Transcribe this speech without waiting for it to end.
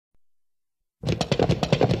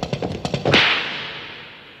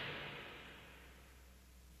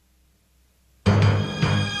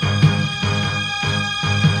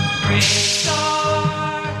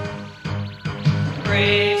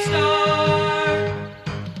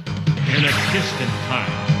distant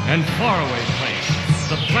time and faraway place,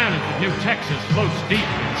 the planet of New Texas floats deep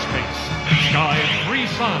in space. Sky of 3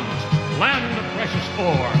 suns, land of precious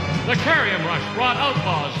ore. The Carrium Rush brought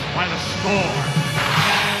outlaws by the score.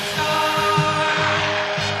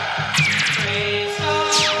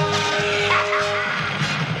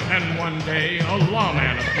 And one day, a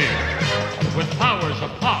lawman appeared with powers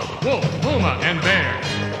of hawk, wolf, puma, and bear.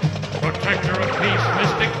 Protector of peace,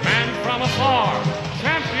 mystic man from afar.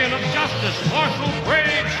 Champion of justice, Marshal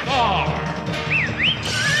Bravestarr.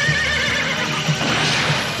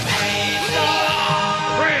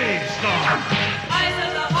 Bravestarr. Eyes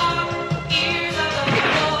of the hawk, ears of the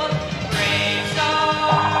wolf.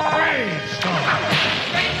 Bravestarr. Bravestarr.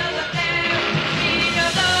 Strength of the bear, speed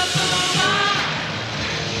of the puma.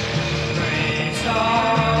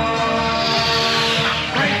 Bravestarr.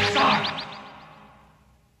 Bravestarr.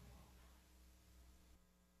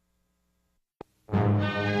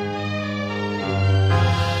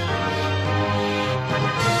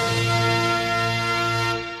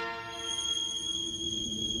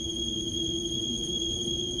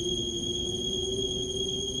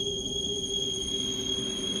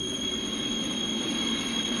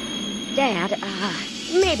 Dad,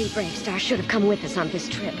 maybe Bravestarr should have come with us on this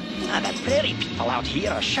trip. The prairie people out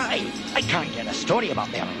here are shy. I can't get a story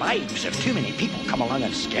about their lives if too many people come along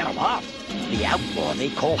and scare them off. The outlaw they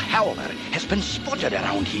call Howler has been spotted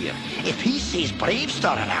around here. If he sees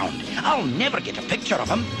Bravestarr around, I'll never get a picture of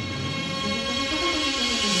him.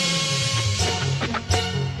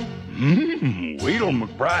 Wait till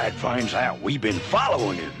McBride finds out we've been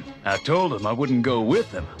following him. I told him I wouldn't go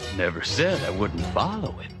with him. Never said I wouldn't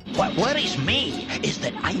follow him. What worries me is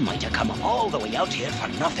that I might have come all the way out here for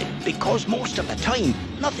nothing, because most of the time,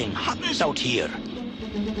 nothing happens out here.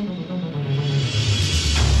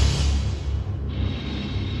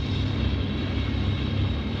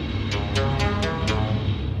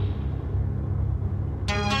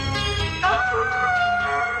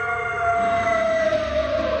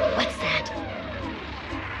 What's that?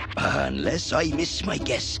 Unless I miss my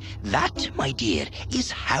guess, that, my dear,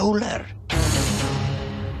 is Howler.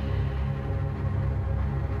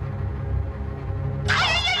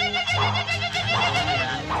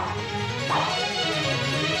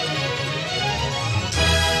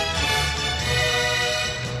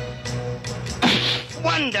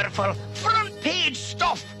 Wonderful! Front page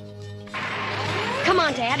stuff! Come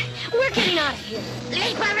on, Dad. We're getting out of here.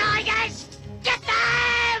 Leaper Riders! Get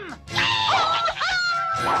them!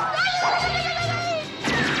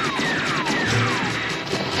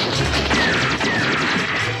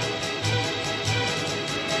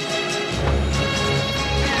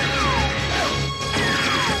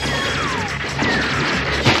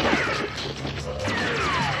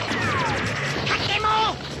 Catch them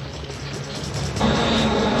all!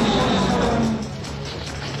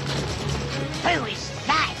 Who is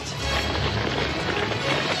that?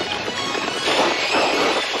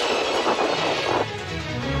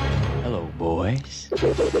 Hello, boys.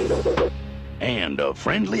 And a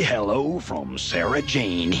friendly hello from Sarah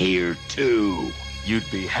Jane here, too. You'd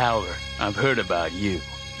be Howler. I've heard about you.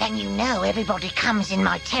 Then you know everybody comes in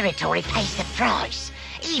my territory pays the price.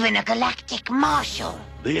 Even a galactic marshal.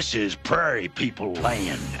 This is prairie people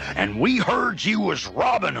land, and we heard you was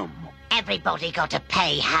robbing them. Everybody got to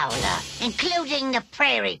pay Howler, including the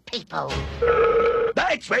prairie people.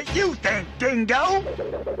 That's what you think, Dingo!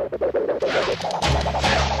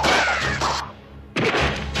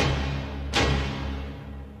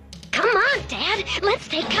 Come on, Dad. Let's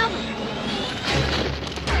take cover.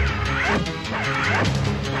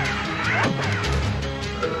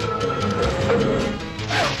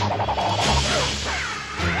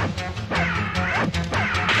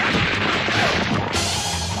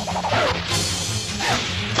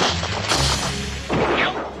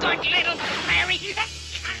 Good little prairie.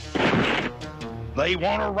 They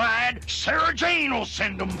want a ride? Sarah Jane will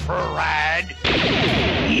send them for a ride.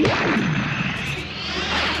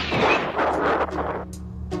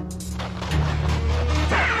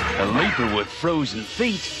 A leaper with frozen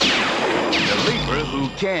feet. A leaper who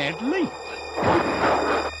can't leap.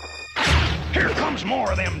 Here comes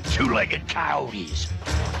more of them two-legged coyotes.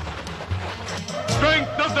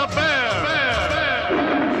 Strength of the bear.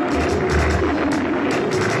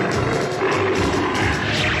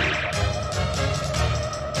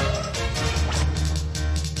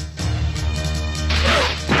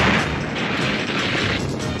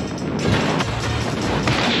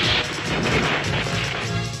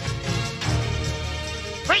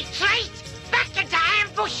 Retreat! Back into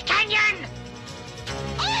Ambush Canyon!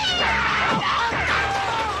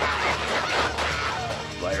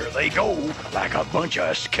 they go like a bunch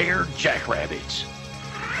of scared jackrabbits.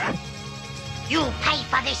 You'll pay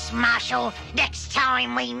for this, Marshal, next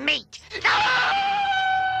time we meet.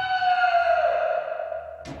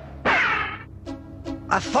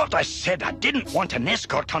 I thought I said I didn't want an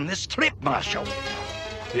escort on this trip, Marshal.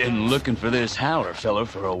 Been looking for this Howler fella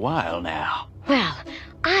for a while now. Well,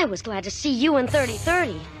 I was glad to see you in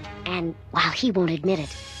 3030. And while he won't admit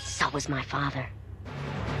it, so was my father.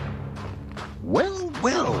 Well,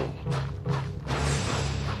 well.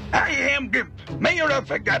 I am the mayor of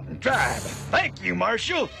Forgotten Tribe. Thank you,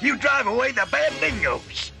 Marshal. You drive away the bad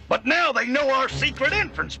dingoes. But now they know our secret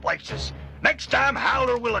entrance places. Next time,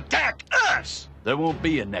 Howler will attack us. There won't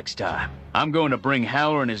be a next time. I'm going to bring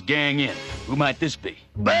Howler and his gang in. Who might this be?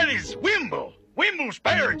 That is Wimble. Wimble's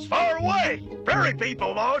parents far away. Prairie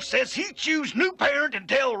People law says he choose new parent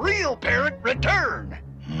until real parent return.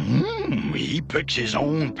 He picks his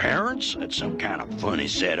own parents? That's some kind of funny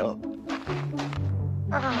setup.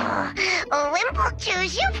 Wimble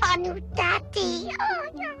choose you for new daddy.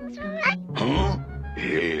 Huh?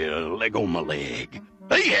 Yeah, leg on my leg.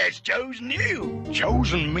 He has chosen you.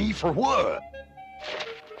 Chosen me for what?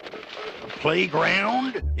 A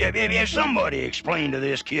playground? If somebody explain to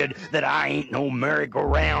this kid that I ain't no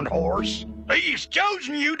merry-go-round horse. He's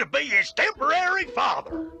chosen you to be his temporary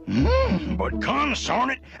father. But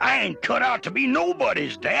consarn it, I ain't cut out to be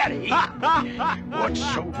nobody's daddy. What's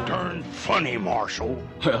so darn funny, Marshal?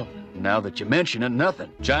 Well, now that you mention it,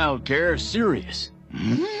 nothing. Child care is serious.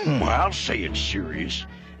 I'll say it's serious,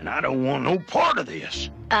 and I don't want no part of this.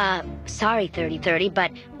 Sorry, 3030,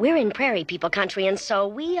 but we're in Prairie People country, and so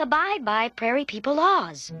we abide by Prairie People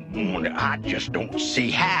laws. I just don't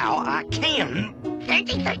see how I can.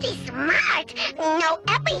 3030 smart. Know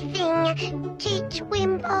everything. Teach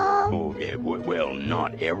Wimble. Oh, yeah, well,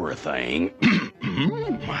 not everything.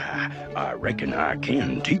 I reckon I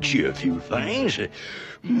can teach you a few things.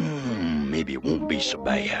 Maybe it won't be so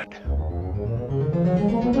bad.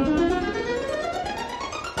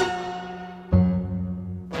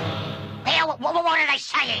 Well, what are they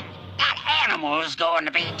saying? That animal's going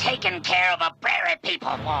to be taking care of a Prairie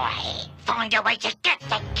People boy. Find a way to get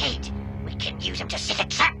that kid. We can use him to set a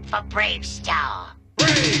trap for Bravestarr.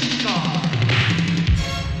 Bravestarr!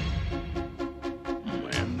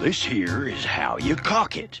 And this here is how you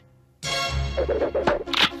cock it.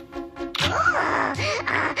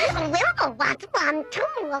 Wimble wants one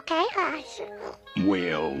too, okay?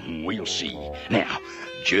 Well, we'll see. Now,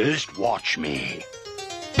 just watch me.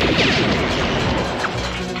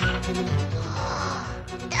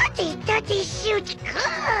 Dirty shoots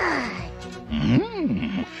good.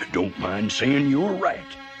 Don't mind saying you're right.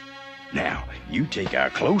 Now, you take a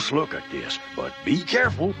close look at this, but be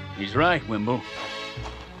careful. He's right, Wimble.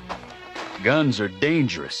 Guns are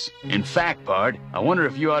dangerous. In fact, Bard, I wonder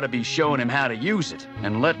if you ought to be showing him how to use it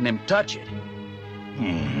and letting him touch it.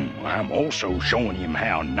 I'm also showing him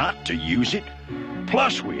how not to use it.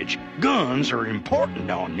 Plus which, guns are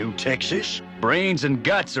important on New Texas. Brains and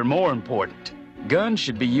guts are more important. Guns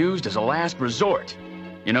should be used as a last resort.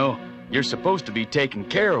 You know, you're supposed to be taking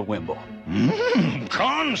care of Wimble.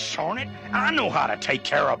 Consarn it, I know how to take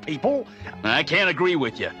care of people. I can't agree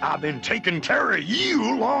with you. I've been taking care of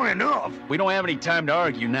you long enough. We don't have any time to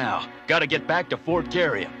argue now. Gotta get back to Fort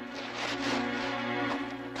Carrion.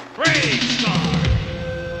 Bravestarr!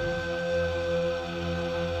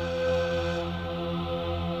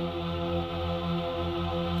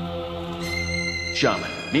 Shaman,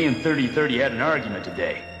 me and 3030 had an argument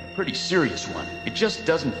today. A pretty serious one. It just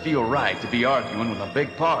doesn't feel right to be arguing with a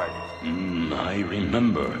big pard. I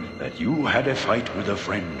remember that you had a fight with a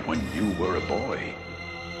friend when you were a boy.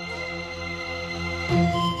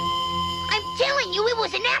 I'm telling you, it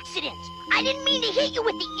was an accident. I didn't mean to hit you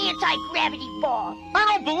with the anti-gravity ball. I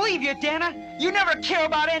don't believe you, Dana. You never care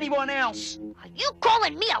about anyone else. Are you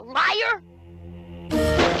calling me a liar?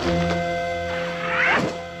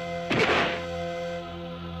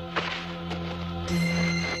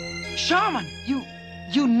 Shaman, you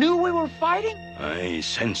knew we were fighting? I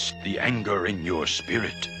sensed the anger in your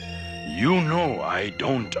spirit. You know I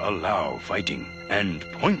don't allow fighting, and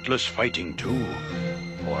pointless fighting too.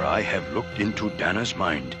 For I have looked into Dana's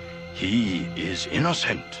mind. He is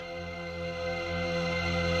innocent.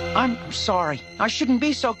 I'm sorry. I shouldn't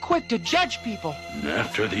be so quick to judge people.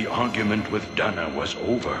 After the argument with Dana was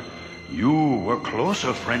over, you were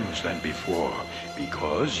closer friends than before,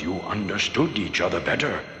 because you understood each other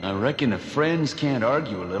better. I reckon if friends can't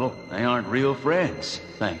argue a little, they aren't real friends.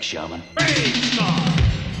 Thanks, Shaman. Bravestarr!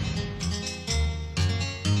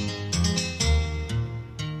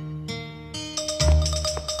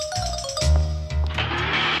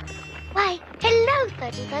 Why, hello,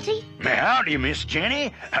 3030. Howdy. Howdy, Miss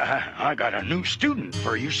Jenny. I got a new student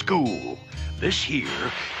for your school. This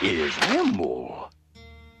here is Wimble.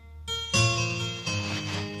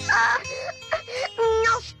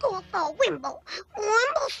 No school for Wimble.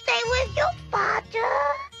 Wimble, stay with your father.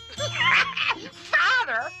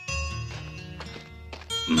 Father?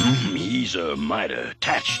 He's mighty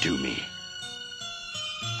attached to me.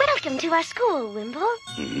 Welcome to our school, Wimble.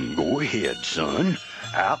 Go ahead, son.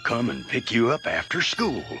 I'll come and pick you up after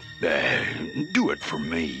school. Do it for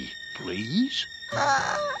me, please.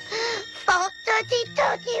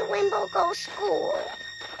 4:30, Wimble go school.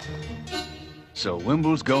 So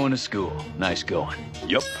Wimble's going to school. Nice going.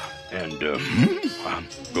 Yup. And, I'm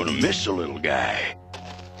gonna miss the little guy.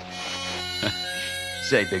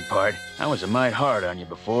 Say, big part, I was a mite hard on you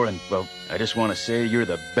before, and, well, I just want to say you're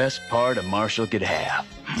the best part a Marshal could have.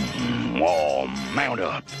 Oh, mount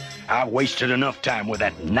up. I wasted enough time with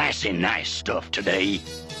that nicey nice stuff today.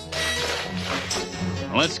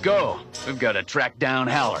 Let's go. We've got to track down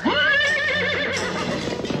Howler.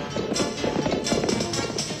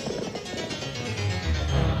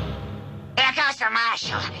 There goes the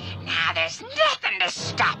Marshal. Now there's nothing to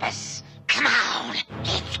stop us. Come on,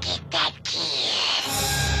 let's get that kid.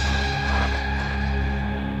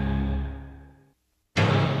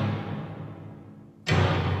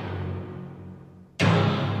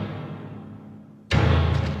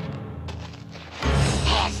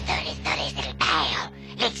 There's 30's little pal.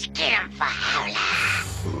 Let's get him for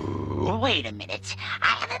Howler. Wait a minute. I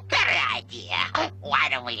have a better idea. Why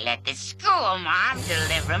don't we let the school mom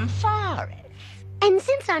deliver him for us? And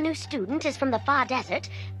since our new student is from the far desert,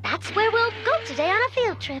 that's where we'll go today on a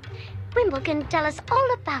field trip. Wimble can tell us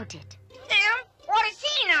all about it. Him? What does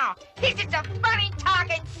he know? He's just a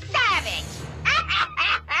funny-talking savage.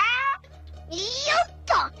 You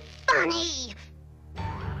talk funny.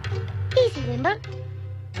 Easy, Wimble.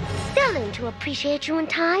 They'll learn to appreciate you in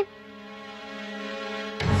time.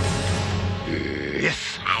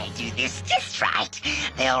 If I do this just right,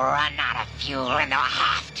 they'll run out of fuel and they'll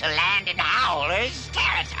have to land in Howler's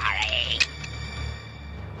territory.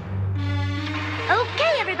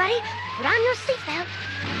 Okay, everybody, put on your seatbelt.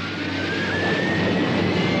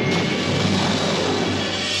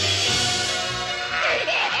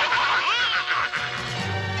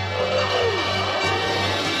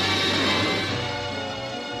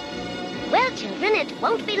 Well, children, it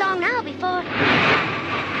won't be long now before...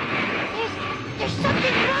 There's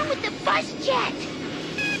something wrong with the bus jet.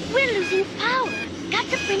 We're losing power. Got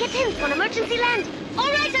to bring it in for an emergency landing. All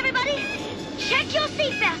right, everybody, check your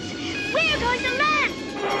seatbelts. We're going to land.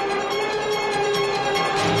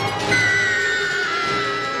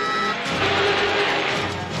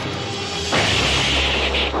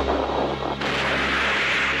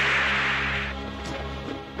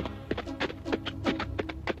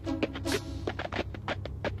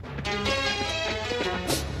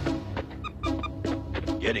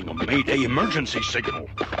 Getting a Mayday emergency signal.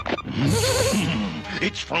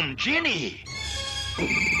 It's from Jenny.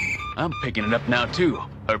 I'm picking it up now, too.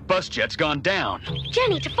 Her bus jet's gone down.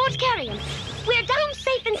 Jenny, to Fort Carrion. We're down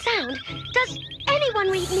safe and sound. Does anyone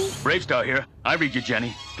read me? Bravestarr here. I read you,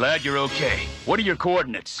 Jenny. Glad you're okay. What are your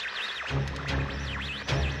coordinates?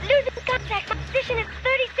 Losing contact. My position is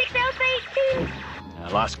 36 Alpha 18. I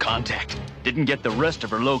lost contact. Didn't get the rest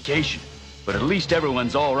of her location. But at least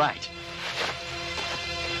everyone's all right.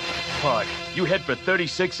 Pod, you head for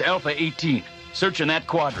 36 Alpha 18. Searching that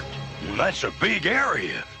quadrant. Well, that's a big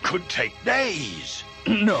area. Could take days.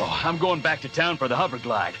 No, I'm going back to town for the hover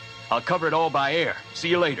glide. I'll cover it all by air. See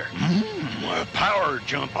you later. A power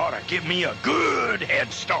jump ought to give me a good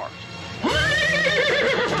head start.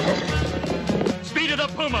 Speed of the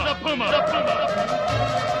Puma! The Puma! The Puma!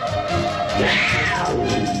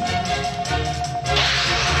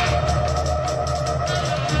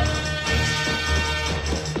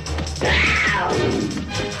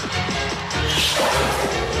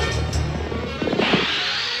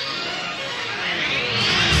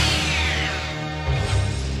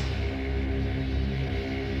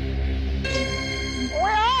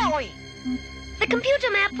 Where are we? The computer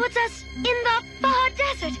map puts us in the far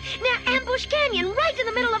desert, near Ambush Canyon, right in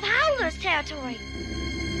the middle of Howler's territory.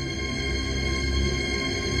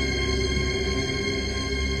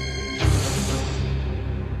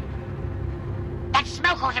 That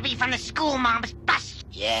smoke ought to be from the school mom's bus.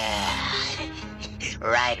 Yeah,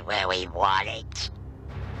 right where we want it.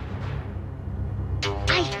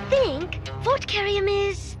 I think Fort Carrion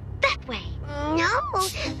is that way. No,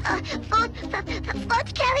 Fort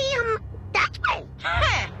Carrion that way.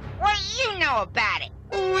 Huh, what do you know about it?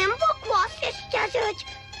 Wimble crossed this desert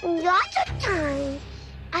lots of times.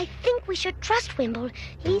 I think we should trust Wimble.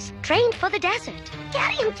 He's trained for the desert.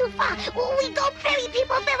 Carry him too far. We go Prairie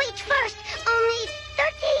People Village first. Only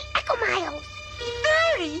 30 echo miles.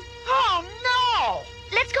 30? Oh, no!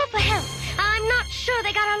 Let's go for help. I'm not sure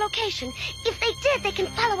they got our location. If they did, they can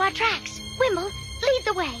follow our tracks. Wimble, lead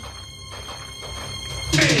the way.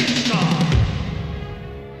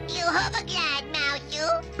 You have a glad,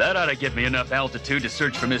 Mouseu. That ought to give me enough altitude to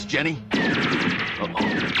search for Miss Jenny. Uh-oh.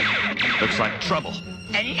 Looks like trouble.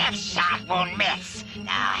 The next shot won't miss.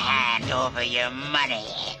 Now hand over your money.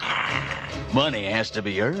 Money has to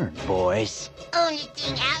be earned, boys. Only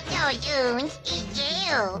thing Outlaw owns is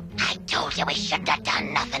you. I told you we shouldn't have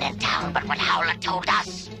done nothing in town but what Howler told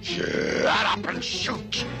us. Shut up and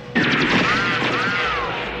shoot.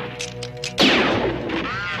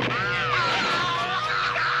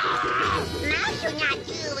 Mouseu not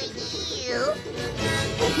through with you.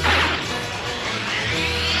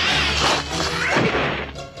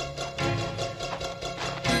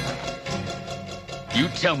 You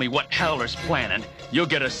tell me what Howler's planning, you'll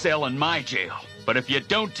get a cell in my jail. But if you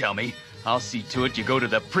don't tell me, I'll see to it you go to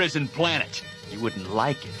the prison planet. You wouldn't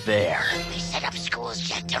like it there. We set up School's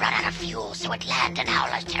jet to run out of fuel so it land in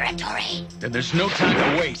Howler's territory. Then there's no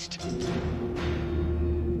time to waste.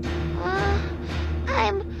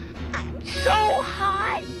 I'm so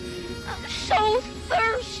hot. I'm so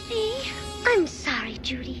thirsty. I'm sorry,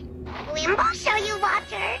 Judy. Wimble, show you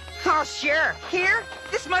water. Oh, sure. Here?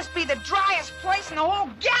 This must be the driest place in the whole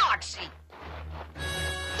galaxy.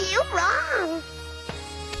 You wrong.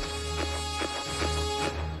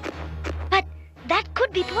 But that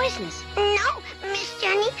could be poisonous. No, Miss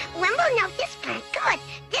Jenny. Wimble knows this plant good.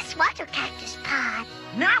 This water cactus pod.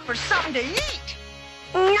 Now for something to eat.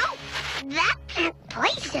 No, that plant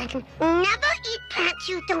poison. Never eat plants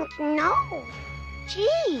you don't know.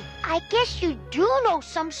 Gee, I guess you do know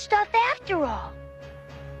some stuff after all.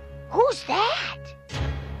 Who's that?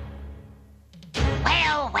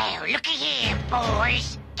 Well, well, looky here,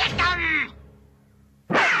 boys. Get them!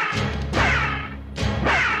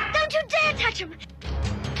 Don't you dare touch him!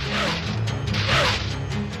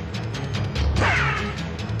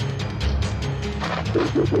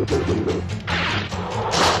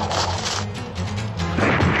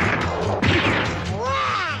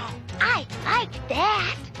 Wow! I like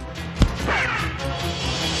that.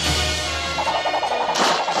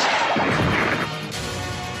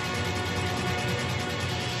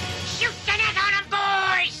 Shoot the net on them,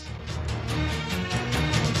 boys!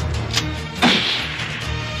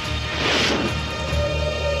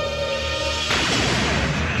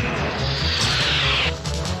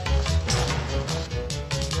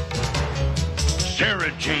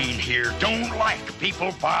 Sarah Jane here don't like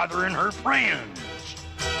people bothering her friends.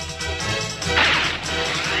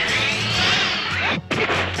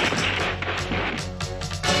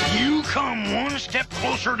 You come one step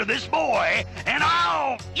closer to this boy, and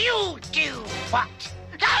I'll... You do what?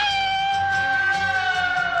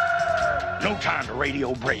 No time to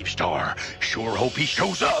radio Bravestarr. Sure hope he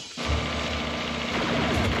shows up.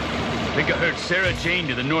 Think I heard Sarah Jane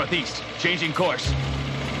to the northeast, changing course.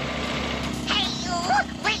 Hey, you,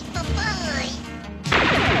 wait for boy.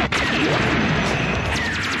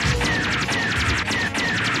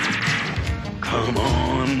 Come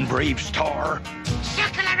on, Bravestarr.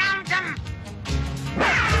 Circle around them!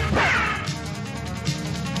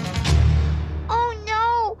 Oh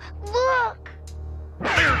no, look.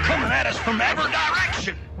 They're coming at us from every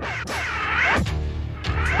direction.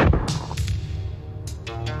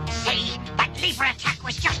 See? That lever attack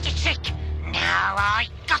was just a trick. Now I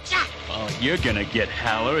gotcha! All you're gonna get,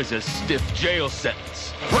 Howler, is a stiff jail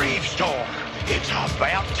sentence. Bravestarr, it's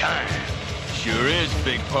about time. Sure is,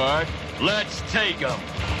 big part. Let's take him.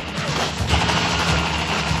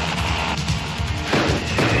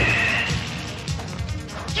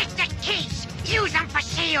 Get the keys! Use them for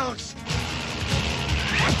shields!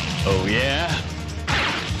 Oh, yeah?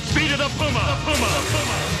 Speed of the Puma!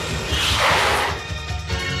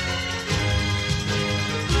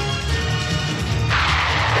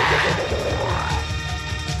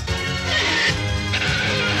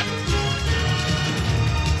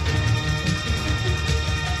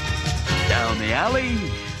 Down the alley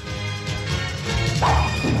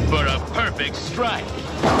for a perfect strike.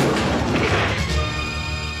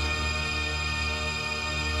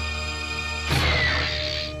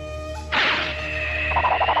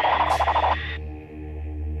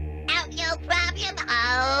 Out no problem,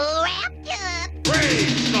 all wrapped up.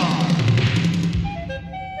 Bravestarr!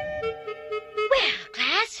 Well,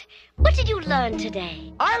 class, what did you learn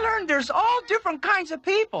today? I learned there's all different kinds of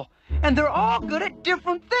people. and they're all good at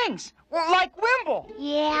different things, like Wimble.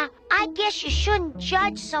 Yeah, I guess you shouldn't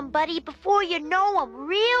judge somebody before you know them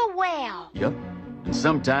real well. Yep. And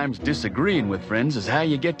sometimes disagreeing with friends is how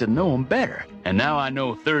you get to know them better. And now I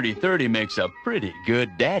know 30-30 makes a pretty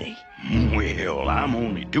good daddy. Well, I'm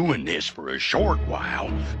only doing this for a short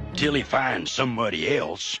while, till he finds somebody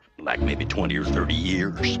else, like maybe 20 or 30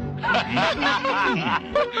 years.